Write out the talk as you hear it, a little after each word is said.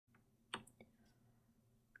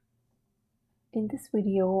In this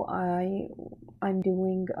video, I'm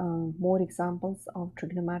doing more examples of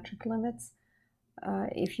trigonometric limits.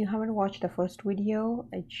 If you haven't watched the first video,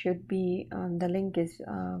 it should be, the link is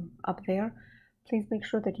up there. Please make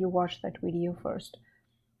sure that you watch that video first.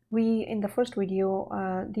 In the first video,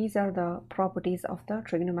 these are the properties of the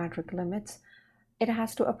trigonometric limits. It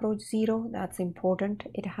has to approach 0, that's important.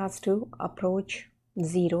 It has to approach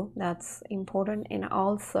 0, that's important. And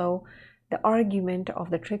also the argument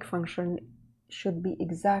of the trig function should be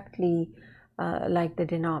exactly like the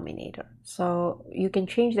denominator. So you can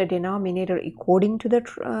change the denominator according to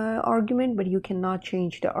the argument, but you cannot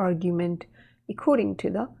change the argument according to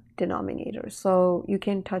the denominator. So you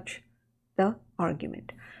can touch the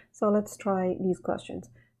argument. So let's try these questions.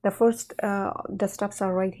 The first, the steps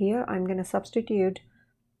are right here. I'm going to substitute.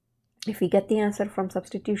 If we get the answer from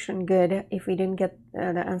substitution, good. If we didn't get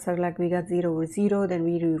the answer, like we got 0 over 0, then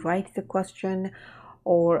we rewrite the question.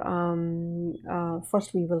 Or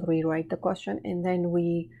first we will rewrite the question and then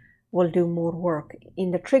we will do more work. In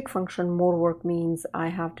the trig function, more work means I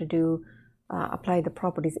have to do apply the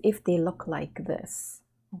properties if they look like this.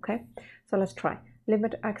 Okay, so let's try.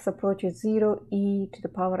 Limit x approaches 0, e to the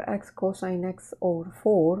power x cosine x over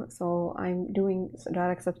 4. So I'm doing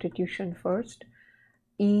direct substitution first.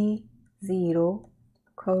 E0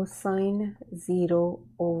 cosine 0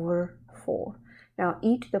 over 4. Now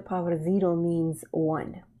e to the power 0 means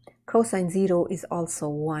 1. Cosine 0 is also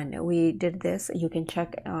 1. We did this. You can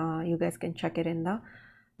check, you guys can check it in the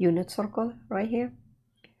unit circle right here.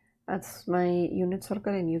 That's my unit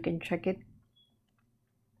circle and you can check it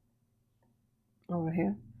over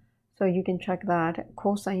here. So you can check that.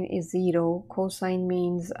 Cosine is 0. Cosine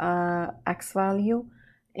means x value.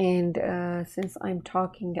 And since I'm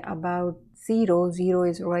talking about 0, 0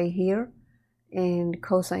 is right here. And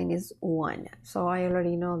cosine is 1. So I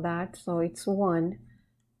already know that. So it's 1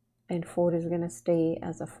 and 4 is going to stay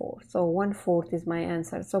as a 4. So 1/4 is my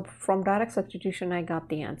answer. So from direct substitution, I got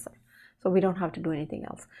the answer. So we don't have to do anything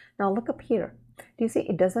else. Now look up here. Do you see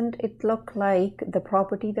it look like the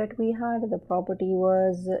property that we had? The property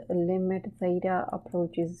was limit theta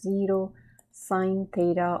approaches 0 sine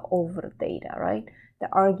theta over theta, right? The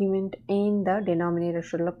argument and the denominator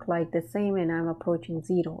should look like the same and I'm approaching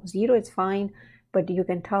 0. 0 is fine, but you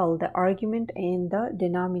can tell the argument and the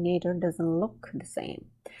denominator doesn't look the same.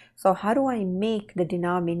 So how do I make the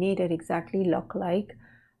denominator exactly look like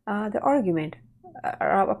the argument?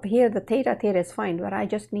 Up here the theta is fine, but I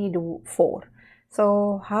just need 4.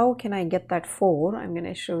 So how can I get that 4? I'm going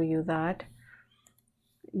to show you that.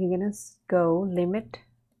 You're going to go limit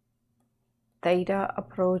theta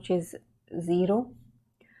approaches 0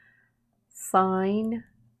 sine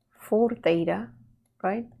 4 theta,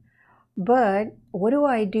 right? But what do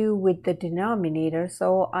I do with the denominator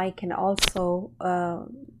so I can also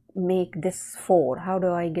make this 4? How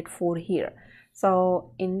do I get 4 here?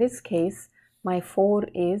 So in this case, my 4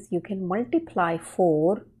 is, you can multiply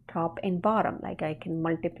 4 top and bottom. Like I can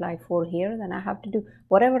multiply 4 here, then I have to do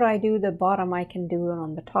whatever I do the bottom, I can do it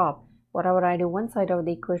on the top. Whatever I do one side of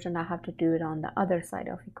the equation, I have to do it on the other side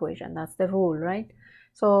of the equation. That's the rule, right?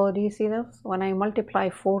 So do you see this? When I multiply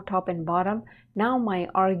 4 top and bottom, now my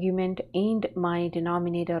argument and my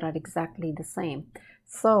denominator are exactly the same.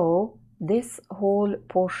 So this whole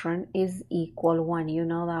portion is equal 1. You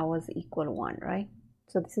know that was equal 1, right?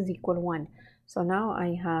 So this is equal 1. So now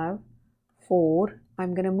I have 4.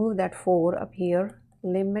 I'm going to move that 4 up here.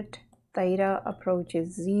 Limit theta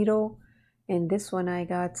approaches 0. And this one I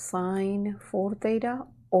got sine 4 theta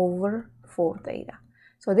over 4 theta.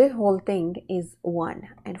 So this whole thing is 1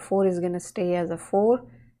 and 4 is going to stay as a 4.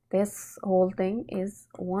 This whole thing is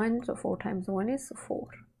 1. So 4 times 1 is 4.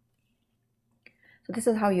 So this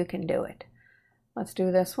is how you can do it. Let's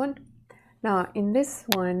do this one. Now in this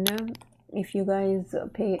one, if you guys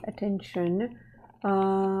pay attention,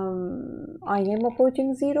 I am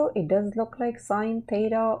approaching 0. It does look like sine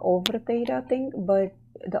theta over theta thing, but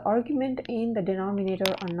the argument and the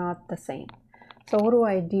denominator are not the same. So what do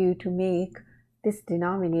I do to make this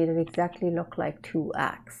denominator exactly look like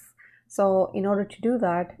 2x? So in order to do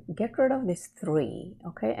that, get rid of this 3,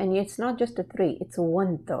 okay? And it's not just a 3, it's a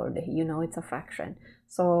 1/3, you know, it's a fraction.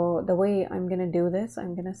 So the way I'm going to do this,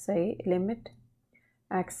 I'm going to say limit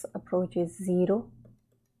x approaches 0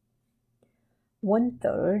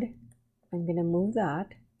 1/3. I'm going to move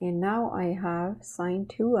that, and now I have sine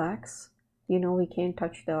 2x. You know, we can't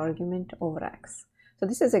touch the argument over x. So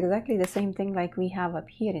this is exactly the same thing like we have up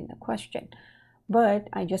here in the question, but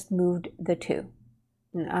I just moved the 2.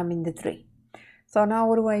 I mean the 3. So now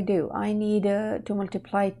what do? I need to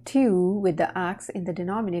multiply 2 with the x in the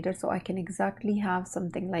denominator so I can exactly have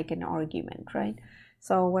something like an argument, right?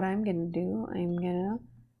 So what I'm going to do, I'm going to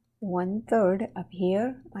 1/3 up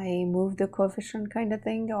here. I move the coefficient kind of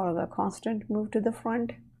thing, or the constant move to the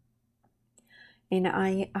front. And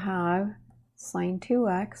I have sine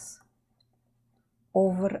 2x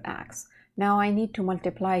over x. Now I need to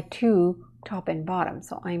multiply 2 top and bottom.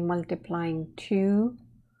 So I'm multiplying 2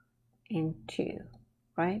 and 2,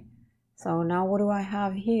 right? So now what do I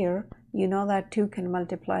have here? You know that 2 can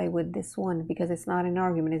multiply with this one because it's not an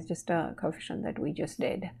argument, it's just a coefficient that we just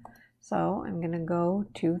did. So I'm going to go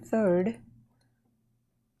 2/3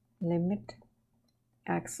 limit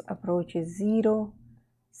x approaches 0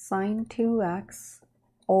 sine 2x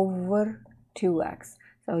over 2x.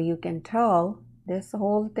 So you can tell this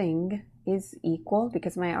whole thing is equal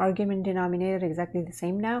because my argument denominator is exactly the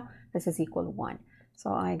same now. This is equal to 1.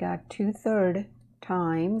 So I got 2/3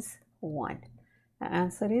 times 1. The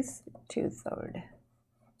answer is 2/3.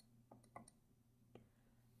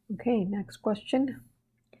 Okay, next question.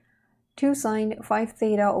 2 sine 5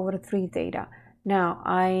 theta over 3 theta. Now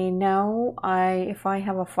I know if I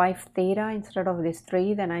have a 5 theta instead of this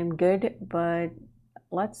 3, then I'm good, but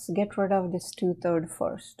let's get rid of this 2/3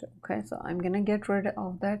 first. Okay, so I'm gonna get rid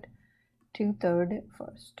of that 2/3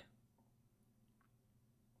 first.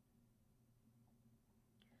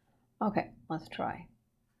 Okay, let's try.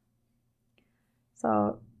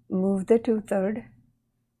 So move the 2/3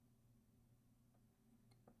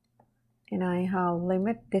 and I have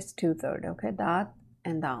limit this 2/3, okay, that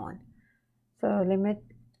and that one. So limit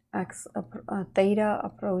x theta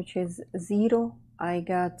approaches 0. I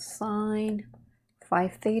got sine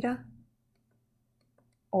 5 theta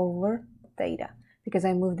over theta because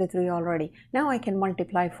I moved the 3 already. Now I can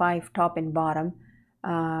multiply 5 top and bottom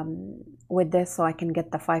with this, so I can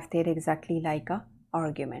get the 5 theta exactly like a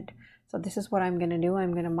argument. So this is what I'm going to do.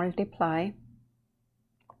 I'm going to multiply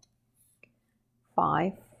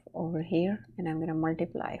 5 over here, and I'm going to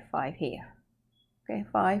multiply 5 here. Okay,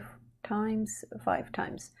 5 times 5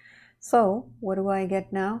 times. So what do I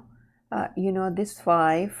get now? You know, this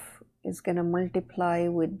 5 is going to multiply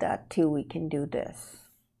with that 2. We can do this.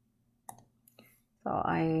 So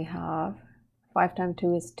I have 5 times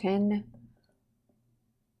 2 is 10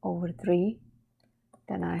 over 3.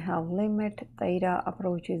 Then I have limit theta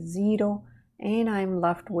approaches 0, and I'm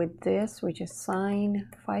left with this, which is sine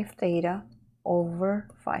 5 theta over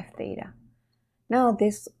 5 theta. Now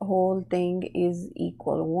this whole thing is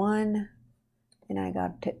equal 1, and I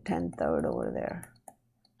got 10/3 over there.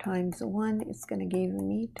 Times 1 is going to give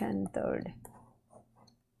me 10/3.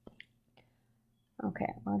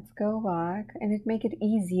 Okay, let's go back, and it make it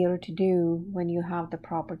easier to do when you have the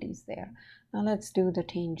properties there. Now let's do the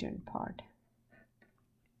tangent part.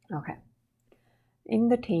 Okay, in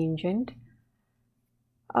the tangent,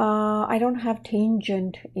 I don't have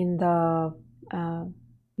tangent in the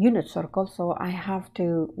unit circle, so I have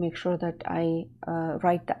to make sure that I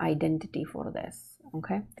write the identity for this.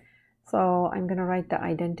 Okay, so I'm going to write the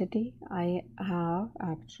identity. I have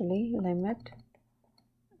actually limit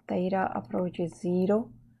theta approaches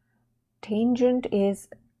 0. Tangent is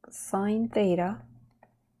sine theta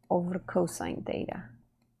over cosine theta.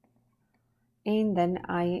 And then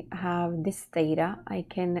I have this theta. I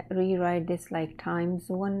can rewrite this like times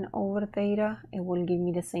 1 over theta. It will give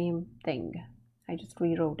me the same thing. I just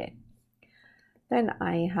rewrote it. Then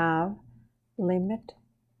I have limit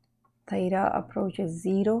theta approaches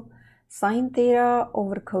 0. Sine theta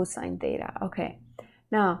over cosine theta. Okay.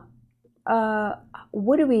 Now,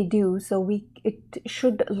 what do we do? So it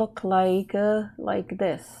should look like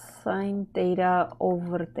this. Sine theta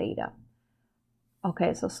over theta.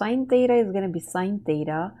 Okay, so sine theta is going to be sine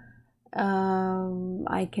theta.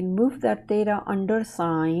 I can move that theta under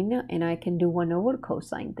sine, and I can do 1 over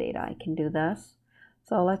cosine theta. I can do this.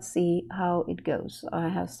 So let's see how it goes. I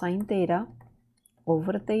have sine theta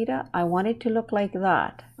over theta. I want it to look like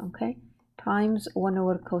that, okay? Times 1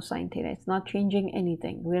 over cosine theta. It's not changing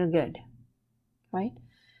anything. We're good, right?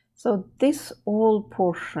 So this whole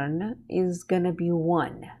portion is going to be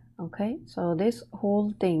 1. Okay, so this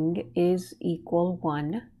whole thing is equal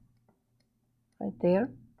 1 right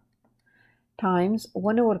there, times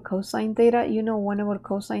 1 over cosine theta. You know, 1 over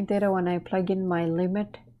cosine theta, when I plug in my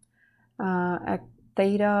limit,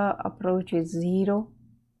 theta approaches 0,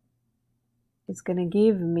 it's going to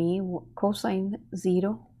give me cosine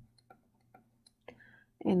 0,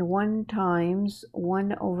 and 1 times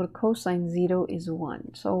 1 over cosine 0 is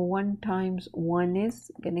 1. So 1 times 1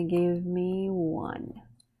 is going to give me 1.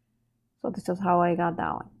 So this is how I got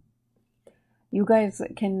that one. You guys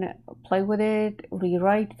can play with it,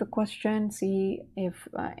 rewrite the question, see if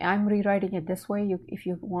I'm rewriting it this way. If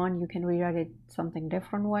you want, you can rewrite it something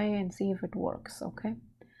different way and see if it works, okay?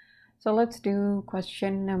 So let's do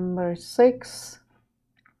question number 6.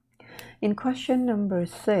 In question number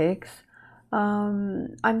 6,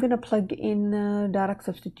 I'm going to plug in direct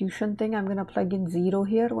substitution thing. I'm going to plug in 0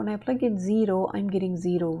 here. When I plug in 0, I'm getting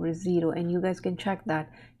 0 over 0. And you guys can check that.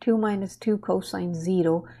 2 minus 2 cosine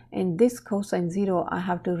 0. And this cosine 0, I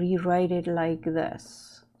have to rewrite it like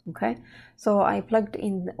this. Okay? So I plugged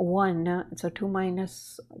in 1. So 2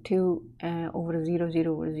 minus 2 over 0,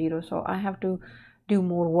 0 over 0. So I have to do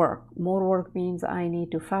more work. More work means I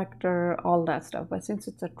need to factor all that stuff. But since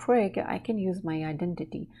it's a trig, I can use my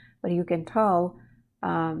identity. But you can tell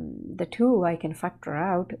the 2 I can factor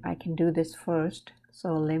out. I can do this first.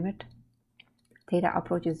 So limit theta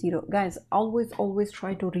approaches 0. Guys, always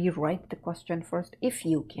try to rewrite the question first if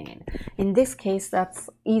you can. In this case, that's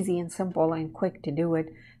easy and simple and quick to do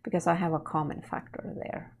it because I have a common factor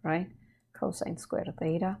there, right? Cosine squared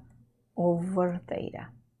theta over theta.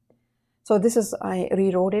 So this is, I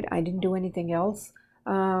rewrote it. I didn't do anything else.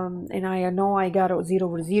 And I know I got 0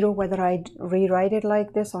 over 0. Whether I rewrite it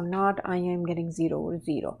like this or not, I am getting 0 over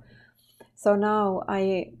 0. So now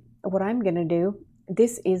what I'm going to do,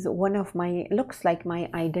 this is one of my, looks like my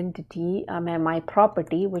identity, my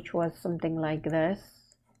property, which was something like this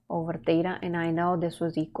over theta. And I know this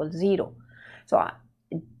was equal 0. So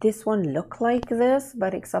this one look like this,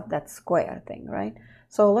 but except that square thing, right?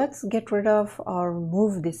 So let's get rid of or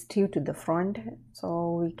move this 2 to the front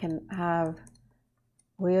so we can have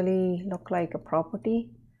really look like a property.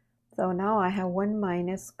 So now I have 1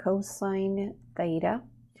 minus cosine theta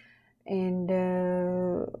and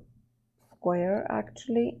square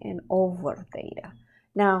actually and over theta.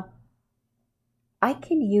 Now I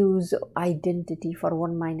can use identity for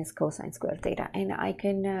 1 minus cosine squared theta, and I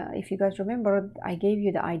can, if you guys remember, I gave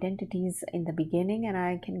you the identities in the beginning, and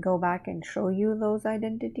I can go back and show you those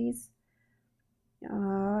identities.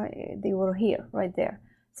 They were here, right there.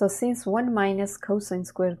 So since 1 minus cosine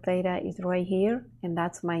squared theta is right here, and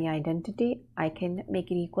that's my identity, I can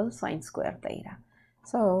make it equal sine squared theta.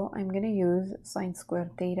 So I'm going to use sine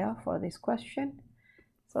squared theta for this question.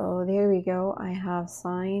 So there we go. I have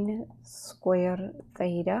sine square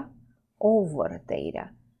theta over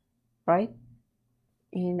theta, right?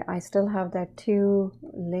 And I still have that 2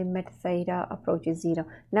 limit theta approaches 0.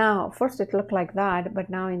 Now, first it looked like that, but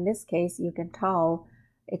now in this case, you can tell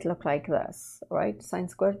it looked like this, right? Sine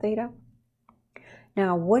square theta.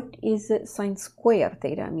 Now, what is sine square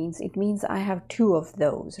theta means? It means I have 2 of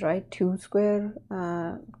those, right? 2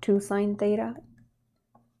 sine theta.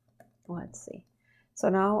 Let's see. So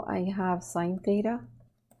now I have sine theta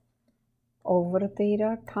over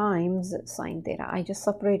theta times sine theta. I just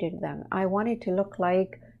separated them. I want it to look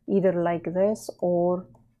like either like this or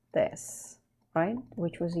this, right?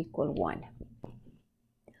 Which was equal 1.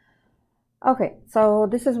 Okay, so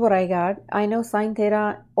this is what I got. I know sine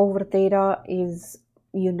theta over theta is,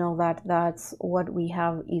 you know, that's what we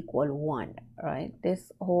have equal 1, right?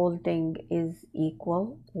 This whole thing is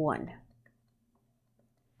equal 1.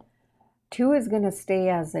 2 is going to stay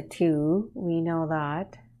as a 2. We know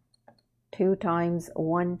that. 2 times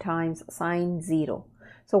 1 times sine 0.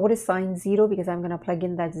 So what is sine 0? Because I'm going to plug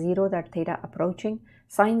in that 0, that theta approaching.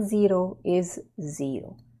 Sine 0 is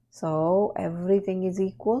 0. So everything is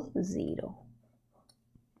equal 0.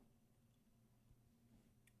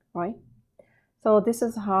 Right? So this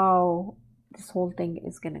is how this whole thing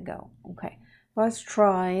is going to go. Okay. Let's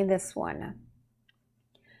try this one.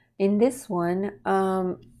 In this one,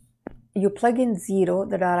 you plug in 0,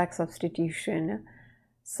 the direct substitution.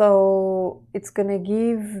 So it's going to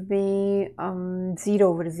give me 0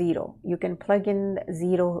 over 0. You can plug in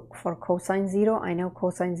 0 for cosine 0. I know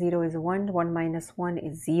cosine 0 is 1. 1 minus 1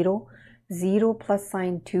 is 0. 0 plus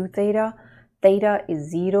sine 2 theta. Theta is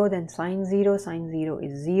 0. Then sine 0. Sine 0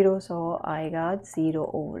 is 0. So I got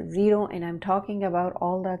 0 over 0. And I'm talking about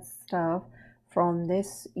all that stuff from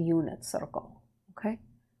this unit circle. Okay.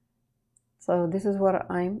 So this is what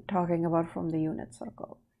I'm talking about from the unit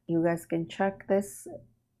circle. You guys can check this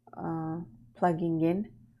plugging in.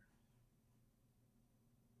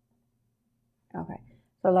 Okay,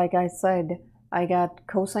 so like I said, I got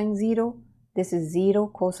cosine 0. This is 0.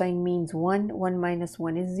 Cosine means 1. 1 minus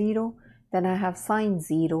 1 is 0. Then I have sine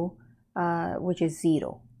 0, which is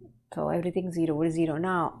 0. So everything 0 over 0.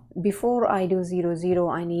 Now, before I do 0, 0,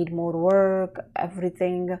 I need more work,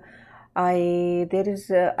 everything. I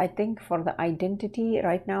think for the identity,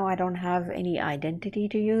 right now I don't have any identity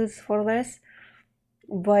to use for this,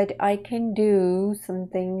 but I can do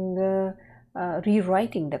something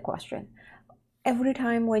rewriting the question. Every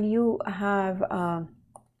time when you have a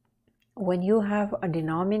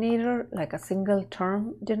denominator, like a single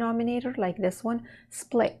term denominator like this one,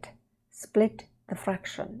 split the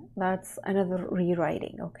fraction. That's another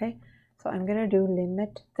rewriting, okay? So I'm going to do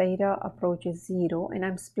limit theta approaches 0, and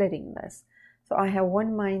I'm splitting this. So I have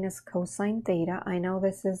 1 minus cosine theta. I know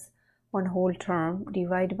this is one whole term.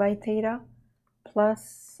 Divide by theta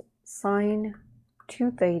plus sine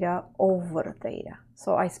 2 theta over theta.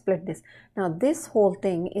 So I split this. Now this whole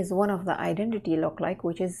thing is one of the identity look like,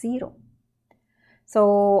 which is 0.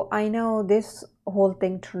 So I know this whole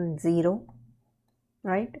thing turns 0,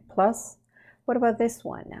 right? Plus, what about this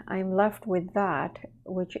one? I'm left with that,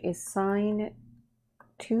 which is sine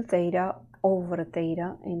 2 theta over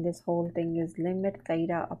theta, and this whole thing is limit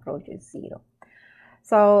theta approaches 0.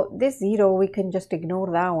 So this 0, we can just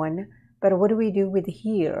ignore that one. But what do we do with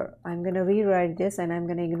here? I'm going to rewrite this, and I'm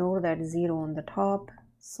going to ignore that 0 on the top,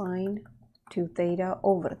 sine 2 theta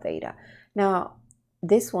over theta. Now,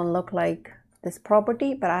 this one look like this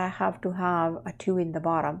property, but I have to have a 2 in the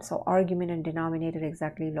bottom. So argument and denominator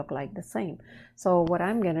exactly look like the same. So what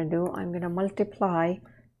I'm going to do, I'm going to multiply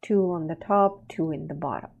 2 on the top, 2 in the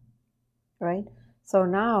bottom, right? So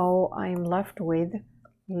now I'm left with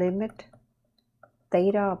limit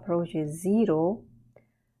theta approaches 0.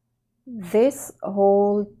 This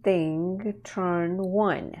whole thing turn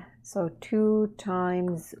 1. So 2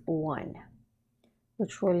 times 1,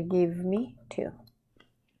 which will give me 2.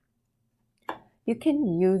 You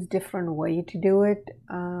can use different way to do it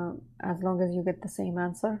as long as you get the same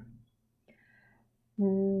answer.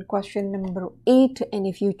 Question number 8, and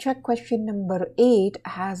if you check question number 8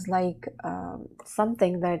 has like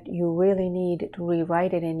something that you really need to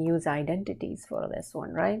rewrite it and use identities for this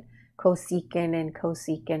one, right? Cosecant and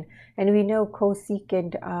cosecant, and we know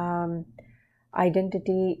cosecant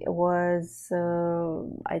identity was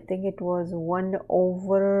I think it was 1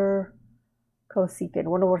 over cosecant,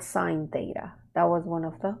 1 over sine theta. That was one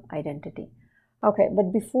of the identity. Okay,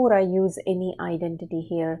 but before I use any identity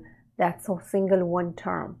here, that's a single one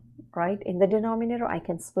term, right? In the denominator, I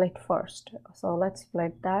can split first. So let's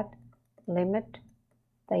split that. Limit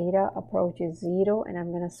theta approaches 0, and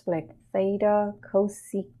I'm going to split theta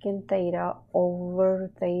cosecant theta over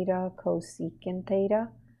theta cosecant theta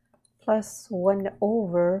plus 1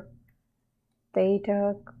 over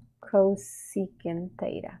theta cosecant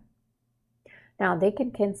theta. Now they can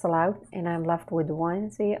cancel out, and I'm left with 1.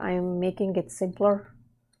 See, I'm making it simpler.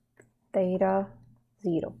 Theta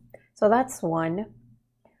 0. So that's 1.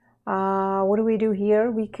 What do we do here?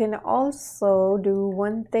 We can also do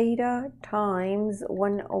 1 theta times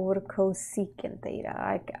 1 over cosecant theta.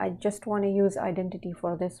 I just want to use identity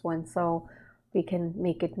for this one, so we can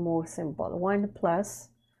make it more simple. 1 plus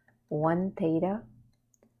 1 theta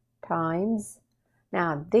times,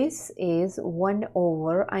 now this is 1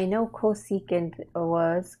 over, I know cosecant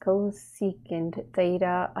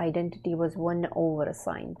theta identity was 1 over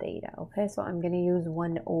sine theta. Okay, so I'm going to use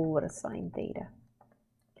 1 over sine theta.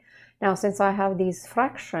 Now since I have these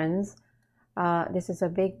fractions, this is a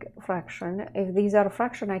big fraction. If these are a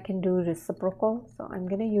fraction, I can do reciprocal. So I'm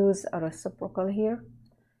going to use a reciprocal here.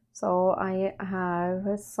 So I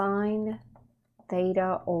have sine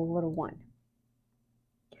theta over 1.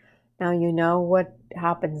 Now you know what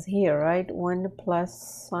happens here, right? 1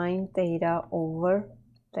 plus sine theta over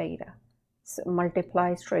theta. So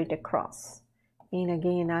multiply straight across. And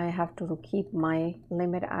again, I have to keep my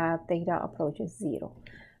limit at theta approaches 0.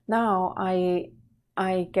 Now I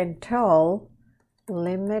can tell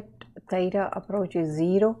limit theta approaches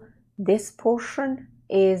 0. This portion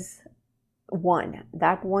is 1.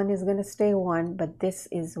 That 1 is going to stay 1, but this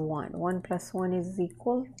is 1. 1 plus 1 is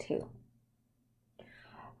equal to.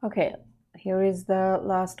 Okay, here is the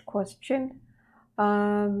last question.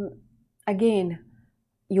 Again,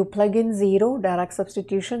 you plug in 0, direct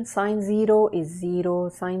substitution. Sine 0 is 0,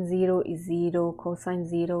 sine 0 is 0, cosine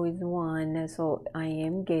 0 is 1. So I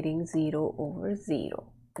am getting 0 over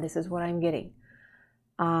 0. This is what I'm getting.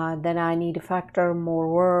 Then I need to factor more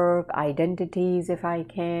work, identities if I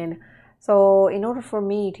can. So in order for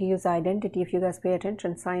me to use identity, if you guys pay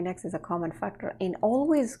attention, sine x is a common factor. And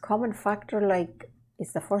always common factor, like,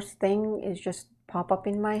 is the first thing is just pop up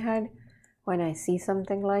in my head when I see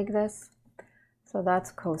something like this. So that's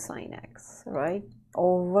cosine x, right,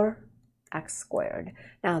 over x squared.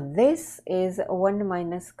 Now this is 1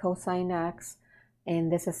 minus cosine x,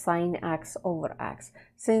 and this is sine x over x.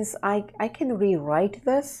 Since I can rewrite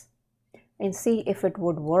this and see if it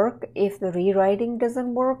would work. If the rewriting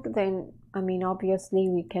doesn't work, then I mean obviously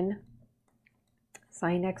we can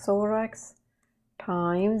sine x over x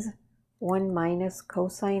times 1 minus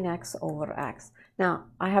cosine x over x. Now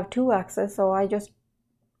I have 2 x's, so I just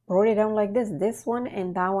wrote it down like this. This one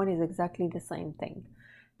and that one is exactly the same thing.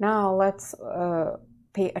 Now let's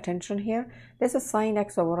pay attention here. This is sine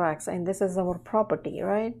x over x, and this is our property,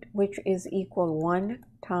 right, which is equal 1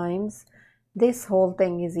 times this whole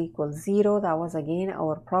thing is equal 0. That was again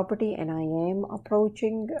our property, and I am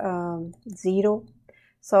approaching 0,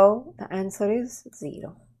 so the answer is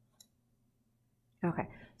 0. Okay,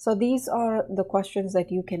 so these are the questions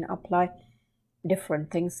that you can apply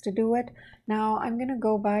different things to do it. Now I'm going to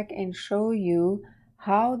go back and show you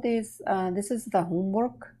how this is the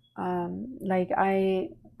homework. Like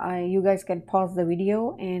you guys can pause the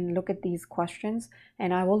video and look at these questions,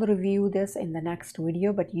 and I will review this in the next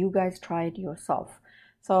video, but you guys try it yourself.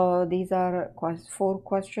 So these are 4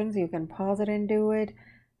 questions. You can pause it and do it.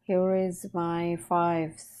 Here is my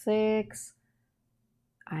 5, 6.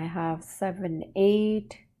 I have 7,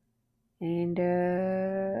 8, and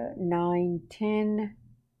 9, 10,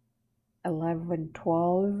 11,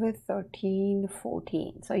 12, 13,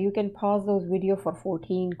 14. So you can pause those video for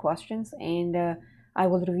 14 questions, and I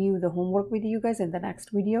will review the homework with you guys in the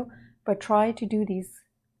next video, but try to do these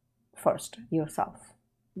first yourself.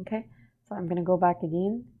 Okay, so I'm gonna go back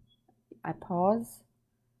again. I pause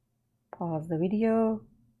the video,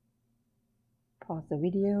 pause the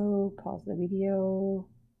video, pause the video,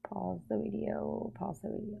 pause the video, pause the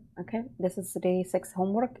video. Okay, this is the day 6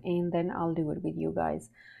 homework, and then I'll do it with you guys.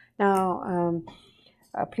 Now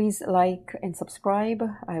please like and subscribe.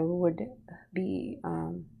 I would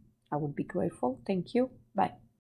be grateful. Thank you. Bye.